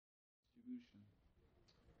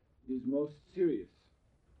is most serious.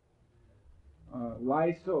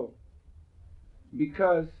 Why so?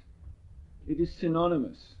 Because it is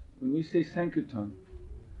synonymous. When we say Sankirtan,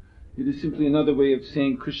 it is simply another way of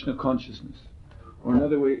saying Krishna consciousness, or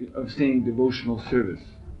another way of saying devotional service.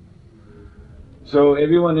 So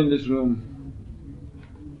everyone in this room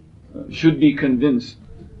should be convinced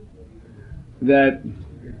that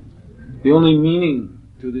the only meaning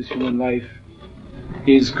to this human life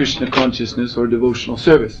is Krishna consciousness or devotional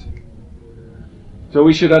service. So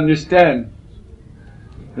we should understand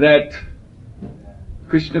that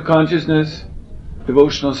Krishna consciousness,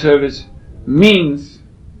 devotional service, means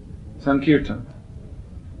Sankirtan.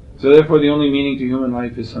 So therefore the only meaning to human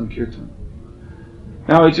life is Sankirtan.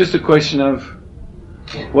 Now it's just a question of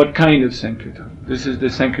what kind of Sankirtan. This is the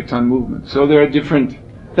Sankirtan movement. So there are different,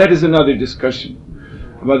 that is another discussion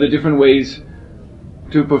about the different ways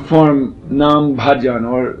to perform Nam Bhajan,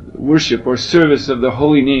 or worship or service of the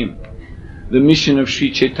holy name, the mission of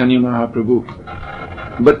Sri Chaitanya Mahaprabhu.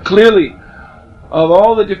 But clearly, of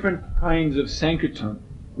all the different kinds of Sankirtan,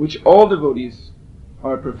 which all devotees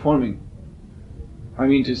are performing, I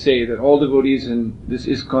mean to say that all devotees in this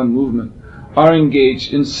ISKCON movement are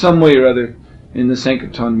engaged in some way or other in the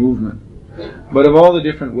Sankirtan movement. But of all the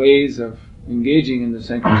different ways of engaging in the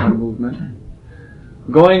Sankirtan movement,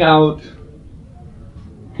 going out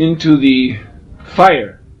into the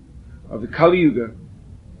fire of the Kali Yuga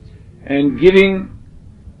and giving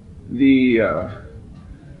the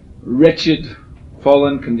wretched,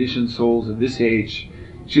 fallen, conditioned souls of this age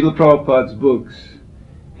Srila Prabhupada's books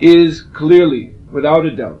is clearly, without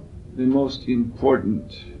a doubt, the most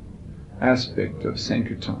important aspect of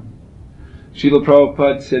Sankirtan. Srila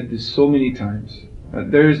Prabhupada said this so many times.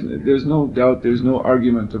 There's no doubt, there's no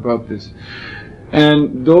argument about this.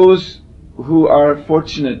 And those who are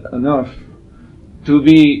fortunate enough to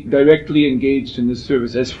be directly engaged in this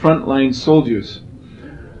service as frontline soldiers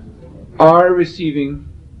are receiving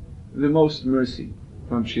the most mercy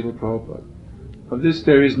from Srila Prabhupada. Of this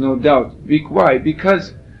there is no doubt. Why?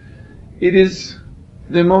 Because it is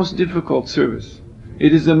the most difficult service.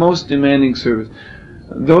 It is the most demanding service.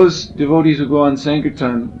 Those devotees who go on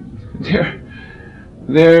Sankirtan,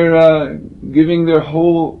 they're giving their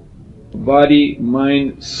whole body,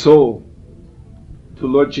 mind, soul to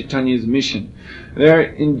Lord Chaitanya's mission.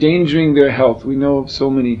 They're endangering their health. We know of so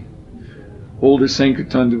many older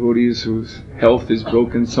Sankirtan devotees whose health is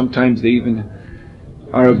broken. Sometimes they even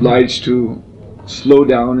are obliged to slow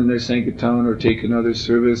down in their Sankirtan or take another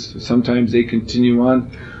service. Sometimes they continue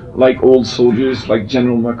on like old soldiers, like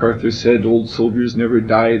General MacArthur said, old soldiers never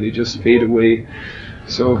die, they just fade away.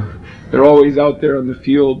 So they're always out there on the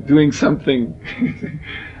field doing something.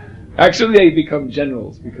 Actually they become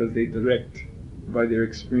generals because they direct, by their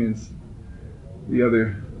experience, the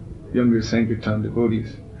other younger Sankirtan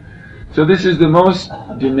devotees. So this is the most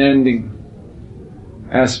demanding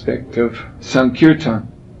aspect of Sankirtan.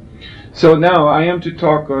 So now I am to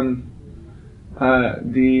talk on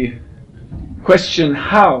the question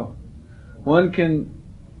how one can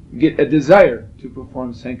get a desire to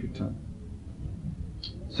perform Sankirtan.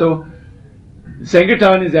 So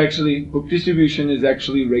Sankirtan is actually, book distribution is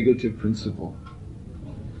actually regulative principle.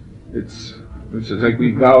 It's like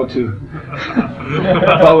we vow to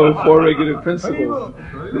follow 4 regulative principles.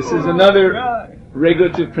 This is another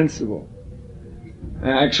regulative principle.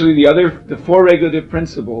 Actually the 4 regulative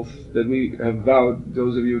principles that we have vowed,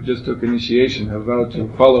 those of you who just took initiation have vowed to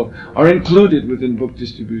follow, are included within book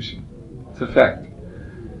distribution. It's a fact.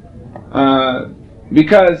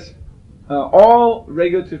 Because all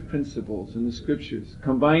regulative principles in the scriptures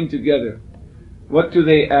combined together, what do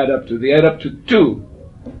they add up to? They add up to 2,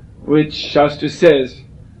 which Shastra says,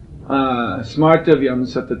 Smartavyam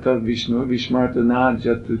satata Vishnu Vishmartana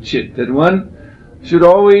jatu chit, that one should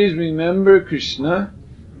always remember Krishna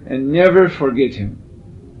and never forget him.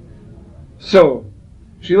 So,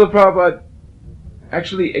 Srila Prabhupada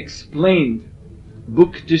actually explained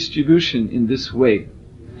book distribution in this way.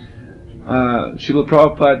 Srila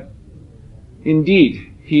Prabhupada,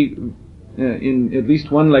 indeed, he, in at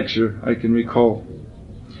least one lecture I can recall,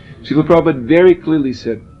 Srila Prabhupada very clearly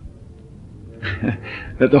said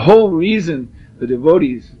that the whole reason the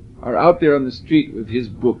devotees are out there on the street with his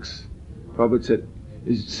books, Prabhupada said,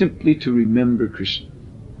 is simply to remember Krishna.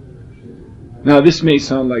 Now this may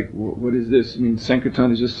sound like, what is this? I mean,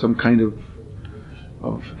 Sankirtan is just some kind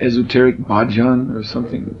of esoteric bhajan or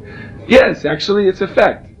something. Yes, actually it's a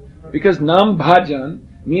fact. Because Nam Bhajan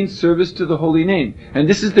means service to the holy name. And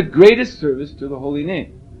this is the greatest service to the holy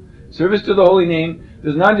name. Service to the holy name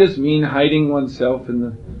does not just mean hiding oneself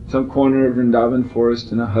in some corner of Vrindavan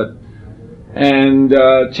forest in a hut and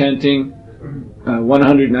chanting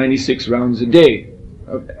 196 rounds a day.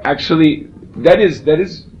 Actually, that is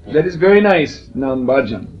very nice, Nam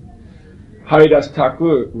Bhajan. Haridas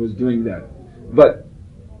Thakur was doing that. But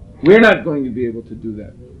we're not going to be able to do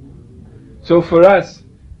that. So for us,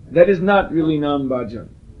 that is not really Nam Bhajan.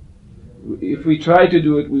 If we try to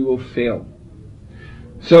do it, we will fail.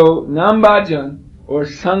 So Nam Bhajan or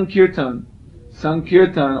Sankirtan,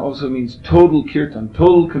 Sankirtan also means total kirtan,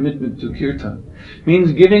 total commitment to kirtan.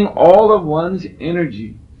 Means giving all of one's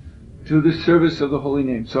energy to the service of the holy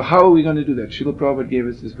name. So how are we going to do that? Srila Prabhupada gave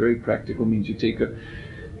us this very practical means. You take a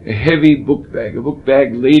heavy book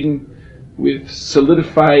bag laden with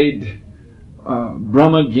solidified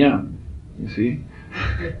Brahma Gyan. You see?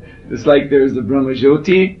 It's like there's the Brahma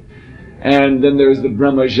Jyoti, and then there's the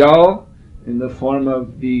Brahma Jal in the form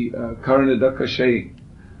of the Karanadakashayi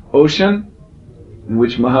ocean, in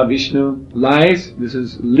which Mahavishnu lies. This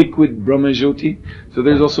is liquid Brahma Jyoti. So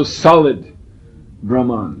there's also solid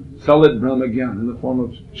Brahman, solid Brahma Gyan in the form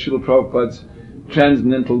of Srila Prabhupada's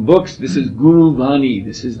transcendental books. This is Guru Vani.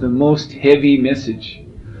 This is the most heavy message.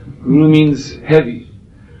 Guru means heavy.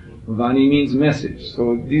 Vani means message.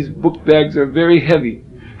 So these book bags are very heavy.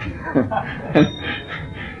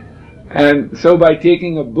 And so by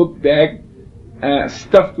taking a book bag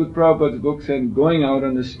stuffed with Prabhupada's books and going out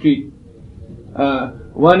on the street,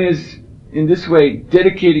 one is in this way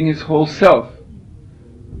dedicating his whole self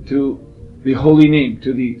to the holy name,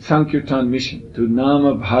 to the Sankirtan mission, to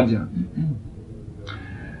Nama Bhajan.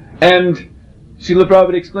 And Srila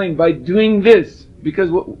Prabhupada explained, by doing this, because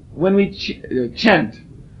when we chant,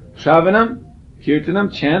 Shravanam,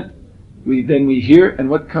 Kirtanam, chant, then we hear, and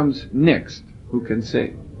what comes next? Who can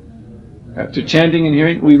say? After chanting and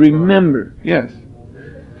hearing, we remember, yes.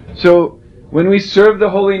 So, when we serve the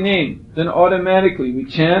holy name, then automatically we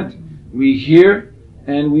chant, we hear,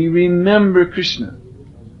 and we remember Krishna.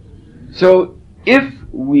 So, if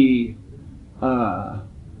we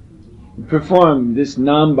perform this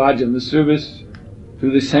Nam Bhajan, the service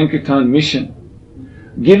through the Sankirtan mission,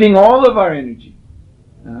 giving all of our energy,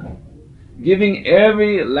 giving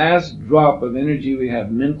every last drop of energy we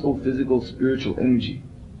have, mental, physical, spiritual energy,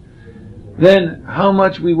 then how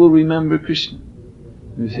much we will remember Krishna.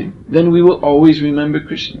 You see? Then we will always remember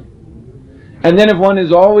Krishna. And then if one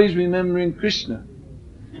is always remembering Krishna,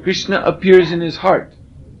 Krishna appears in his heart.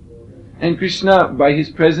 And Krishna, by his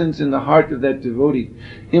presence in the heart of that devotee,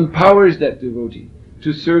 empowers that devotee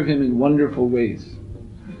to serve him in wonderful ways.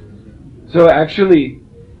 So actually,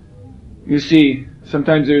 you see,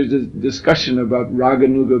 sometimes there is a discussion about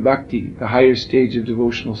Raganuga Bhakti, the higher stage of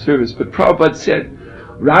devotional service. But Prabhupada said,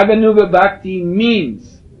 Raganuga Bhakti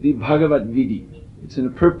means the Bhagavad Vidhi. It's in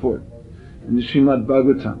a purport in the Srimad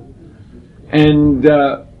Bhagavatam. And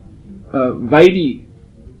Vaidhi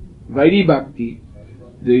Bhakti,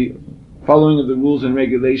 the following of the rules and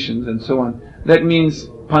regulations and so on, that means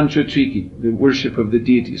Panchatriki, the worship of the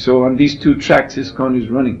deity. So on these two tracks ISKCON is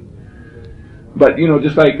running. But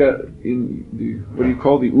just like in the, what do you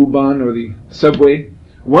call, the U-Bahn or the subway,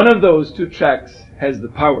 one of those two tracks has the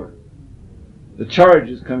power. The charge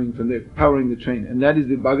is coming from there, powering the train, and that is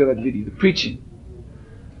the Bhagavad Vidhi, the preaching.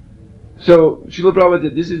 So Srila Prabhupada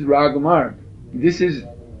said, this is Ragamarg. This is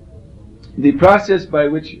the process by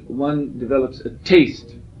which one develops a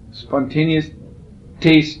taste, spontaneous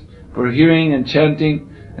taste for hearing and chanting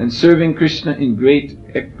and serving Krishna in greater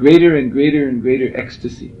and greater and greater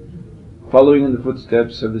ecstasy, following in the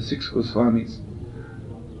footsteps of the 6 Goswamis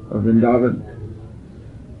of Vrindavan.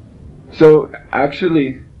 So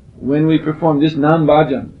actually, when we perform this Nam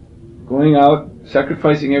Bhajan, going out,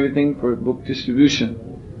 sacrificing everything for book distribution,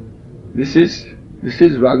 this is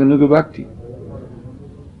Raganuga Bhakti.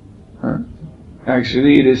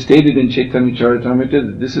 Actually, it is stated in Chaitanya Charitamrita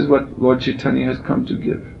that this is what Lord Chaitanya has come to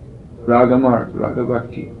give. Ragamarg, Raga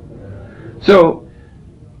Bhakti. So,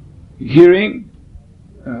 hearing,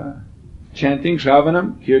 chanting,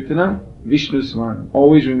 Shravanam, Kirtanam, Vishnu Smaranam,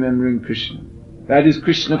 always remembering Krishna. That is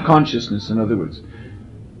Krishna consciousness, in other words.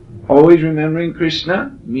 Always remembering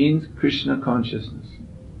Krishna means Krishna consciousness.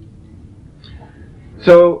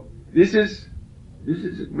 So, this is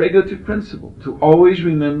a regulative principle, to always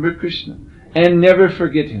remember Krishna and never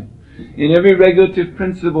forget him. In every regulative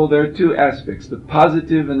principle there are two aspects, the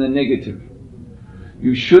positive and the negative.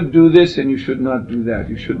 You should do this and you should not do that.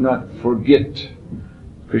 You should not forget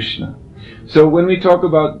Krishna. So when we talk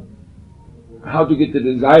about how to get the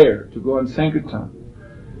desire to go on Sankirtan,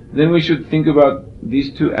 then we should think about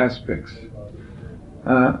these two aspects.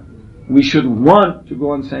 We should want to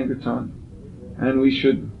go on Sankirtan, and we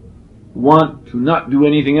should want to not do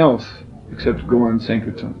anything else except go on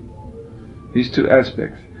Sankirtan. These two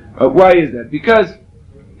aspects. Why is that? Because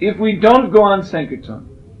if we don't go on Sankirtan,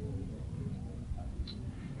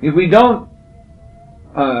 if we don't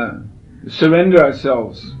surrender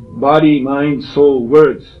ourselves, body, mind, soul,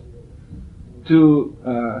 words, to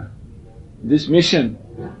this mission,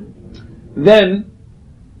 then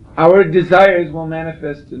our desires will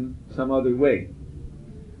manifest in some other way.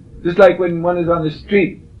 Just like when one is on the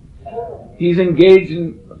street, he's engaged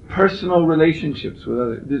in personal relationships with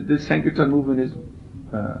others. This Sankirtan movement is,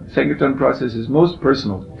 Sankirtan process is most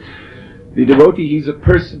personal. The devotee, he's a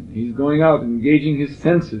person. He's going out and engaging his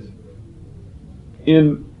senses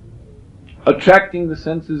in attracting the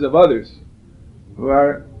senses of others who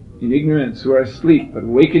are in ignorance, who are asleep, but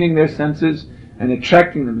awakening their senses and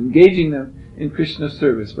attracting them, engaging them in Krishna's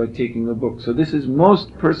service by taking a book. So this is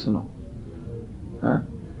most personal.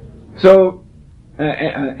 So,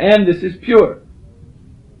 and this is pure.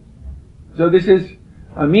 So this is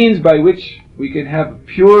a means by which we can have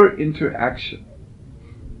pure interaction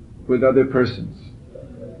with other persons.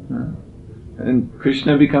 And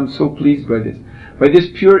Krishna becomes so pleased by this. By this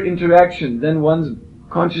pure interaction, then one's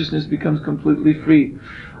consciousness becomes completely free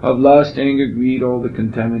of lust, anger, greed, all the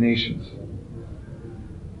contaminations.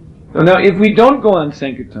 So now, if we don't go on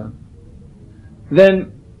Sankirtan,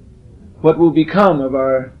 then what will become of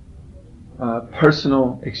our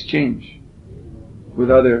personal exchange with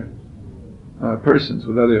other persons,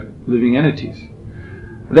 with other living entities?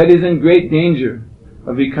 That is in great danger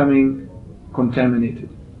of becoming contaminated.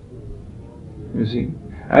 You see,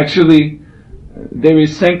 actually, there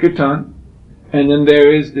is Sankirtan, and then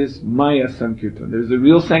there is this Maya Sankirtan. There's the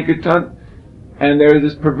real Sankirtan, and there is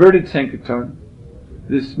this perverted Sankirtan,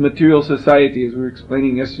 this material society, as we were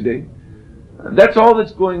explaining yesterday. That's all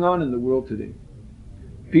that's going on in the world today.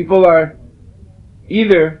 People are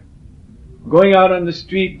either going out on the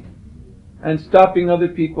street and stopping other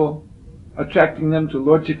people, attracting them to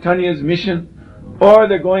Lord Chaitanya's mission, or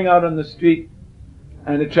they're going out on the street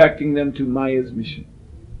and attracting them to Maya's mission.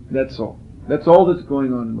 That's all. That's all that's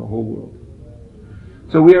going on in the whole world.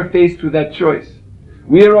 So we are faced with that choice.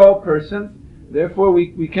 We are all persons, therefore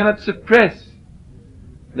we cannot suppress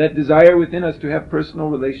that desire within us to have personal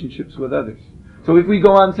relationships with others. So if we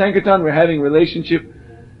go on Sankirtan, we're having relationship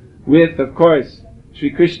with, of course, Sri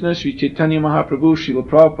Krishna, Sri Chaitanya Mahaprabhu, Srila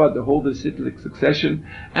Prabhupada, the whole disciplic succession,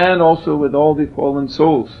 and also with all the fallen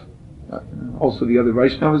souls. Also the other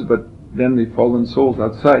Vaishnavas, but then the fallen souls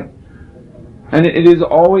outside. And it is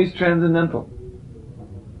always transcendental.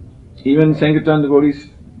 Even Sankirtan devotees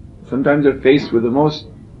sometimes are faced with the most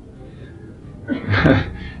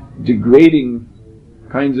degrading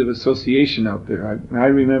kinds of association out there. I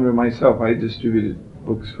remember myself, I distributed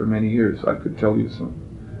books for many years, so I could tell you some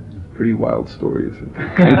pretty wild stories of the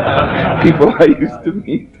kind of people I used to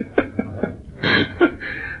meet.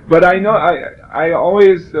 But I know, I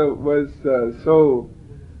always was so...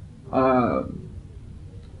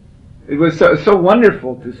 it was so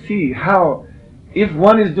wonderful to see how, if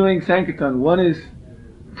one is doing Sankirtan, one is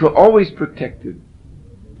always protected,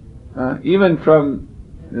 even from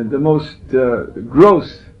the most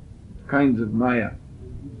gross kinds of Maya.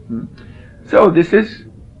 So this is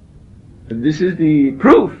the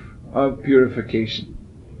proof of purification.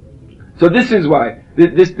 So this is why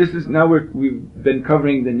this is now we've been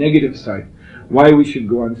covering the negative side, why we should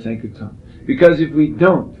go on Sankirtan. Because if we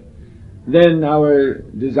don't, then our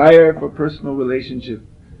desire for personal relationship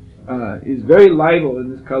is very liable in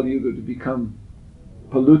this Kali Yuga to become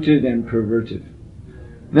polluted and perverted.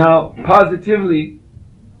 Now, positively,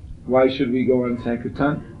 why should we go on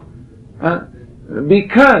Sankirtan?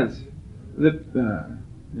 Because the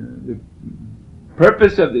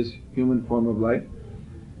purpose of this human form of life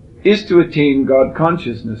is to attain God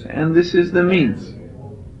consciousness, and this is the means.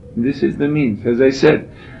 This is the means. As I said,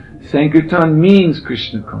 Sankirtan means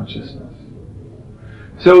Krishna consciousness.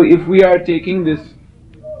 So if we are taking this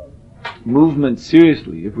movement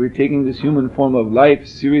seriously, if we're taking this human form of life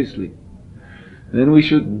seriously, then we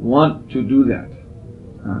should want to do that.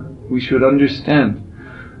 We should understand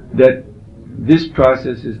that this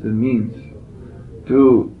process is the means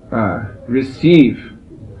to receive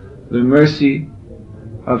the mercy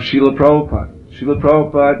of Srila Prabhupada. Srila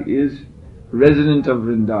Prabhupada is resident of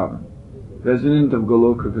Vrindavan, resident of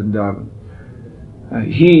Goloka Vrindavan.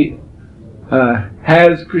 He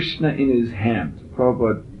has Krishna in his hand.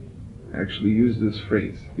 Prabhupada actually used this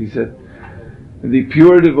phrase. He said, the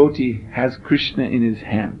pure devotee has Krishna in his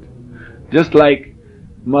hand. Just like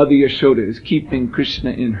Mother Yashoda is keeping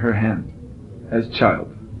Krishna in her hand as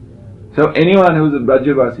child. So anyone who's a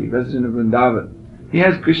Brajavasi, resident of Vrindavan, he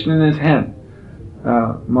has Krishna in his hand.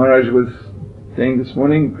 Maharaj was saying this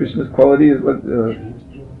morning, Krishna's quality is what?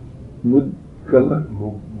 Mugdata?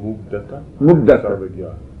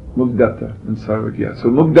 Mugdata. Mugdata and Sarvagya. So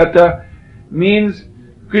Mugdata means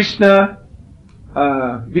Krishna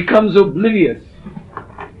becomes oblivious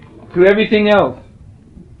to everything else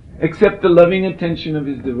except the loving attention of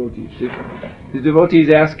his devotees. If his devotees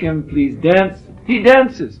ask him, please dance, he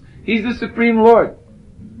dances. He's the Supreme Lord.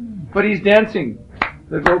 But he's dancing.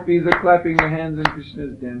 The gopis are clapping their hands and Krishna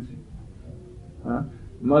is dancing.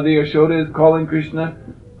 Mother Yashoda is calling Krishna,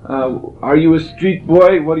 are you a street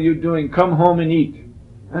boy? What are you doing? Come home and eat.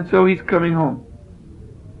 And so he's coming home.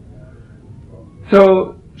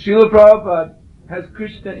 So Srila Prabhupada has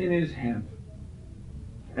Krishna in his hand.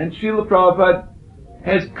 And Srila Prabhupada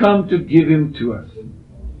has come to give him to us.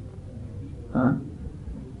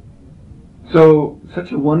 So,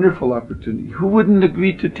 such a wonderful opportunity. Who wouldn't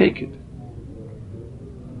agree to take it?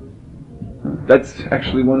 That's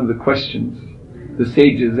actually one of the questions the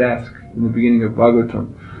sages ask in the beginning of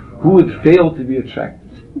Bhagavatam. Who would fail to be attracted?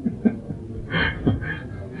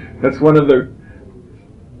 That's one of the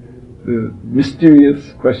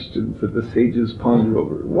mysterious questions that the sages ponder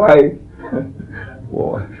over. Why?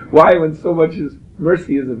 Why, when so much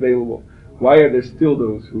mercy is available, why are there still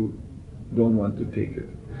those who don't want to take it?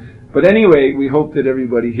 But anyway, we hope that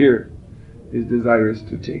everybody here is desirous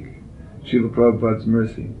to take Srila Prabhupada's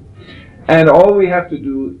mercy. And all we have to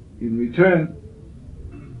do in return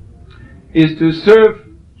is to serve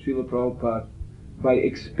Srila Prabhupada by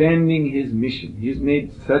expanding his mission. He's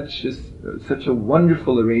made such a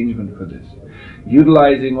wonderful arrangement for this,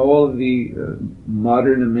 utilizing all of the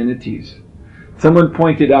modern amenities. Someone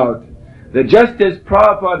pointed out that just as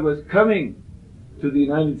Prabhupada was coming to the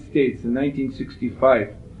United States in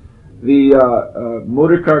 1965, the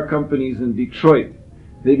motor car companies in Detroit,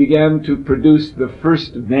 they began to produce the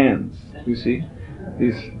first vans. You see,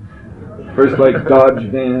 these first like Dodge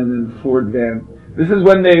van and Ford van. This is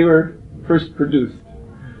when they were first produced.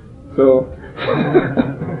 So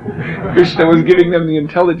Krishna was giving them the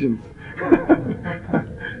intelligence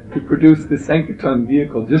to produce the Sankirtan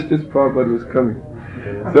vehicle just as Prabhupada was coming.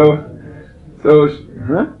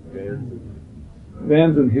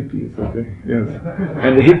 Vans and hippies, okay, yes.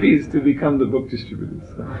 And the hippies to become the book distributors.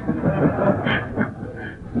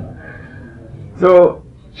 So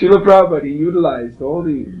Srila Prabhupada, he utilized all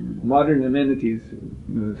the modern amenities,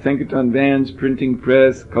 Sankirtan vans, printing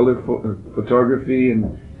press, color photography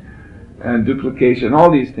and duplication,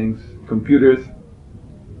 all these things, computers,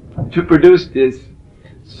 to produce this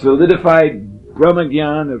solidified Brahma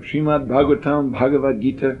Gyan of Srimad Bhagavatam, Bhagavad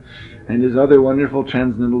Gita, and his other wonderful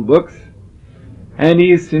transcendental books. And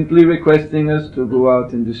he is simply requesting us to go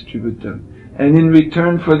out and distribute them. And in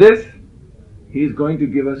return for this, he is going to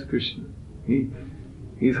give us Krishna.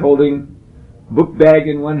 He's holding book bag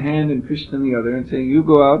in one hand and Krishna in the other, and saying, you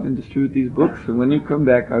go out and distribute these books, and when you come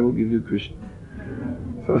back I will give you Krishna.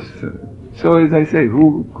 So as I say,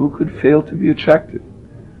 who could fail to be attracted?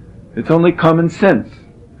 It's only common sense.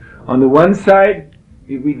 On the one side,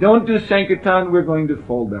 if we don't do Sankirtan, we're going to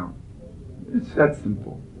fall down. It's that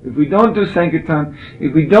simple. If we don't do Sankirtan,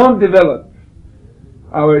 if we don't develop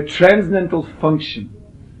our transcendental function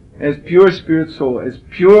as pure spirit soul, as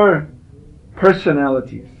pure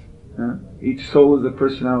personalities, each soul is a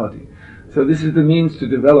personality. So this is the means to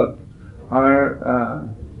develop our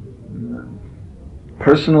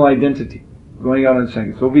personal identity, going out on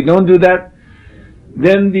Sankirtan. So if we don't do that,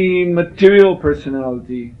 then the material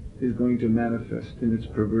personality is going to manifest in its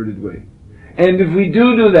perverted way. And if we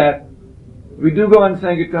do that, we do go on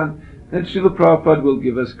Sankirtan, then Srila Prabhupada will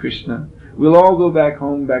give us Krishna. We'll all go back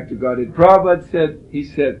home, back to Godhead. Prabhupada said,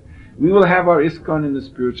 we will have our ISKCON in the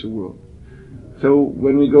spiritual world. So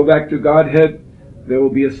when we go back to Godhead, there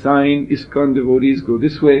will be a sign, ISKCON devotees go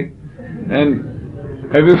this way, and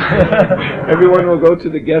everyone will go to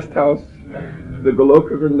the guest house, the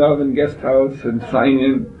Goloka Vrindavan guest house, and sign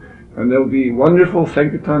in, and there will be wonderful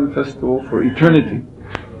Sankirtan festival for eternity.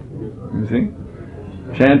 You see?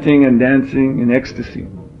 Chanting and dancing in ecstasy.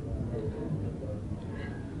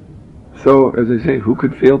 So, as I say, who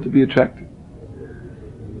could fail to be attracted?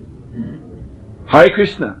 Hare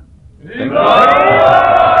Krishna. Thank you.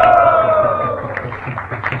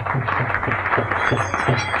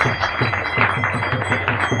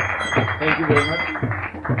 Thank you very much.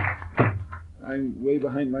 I'm way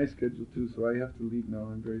behind my schedule too, so I have to leave now.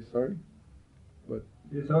 I'm very sorry. But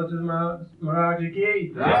Suhotra Maharaj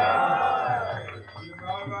ki jai.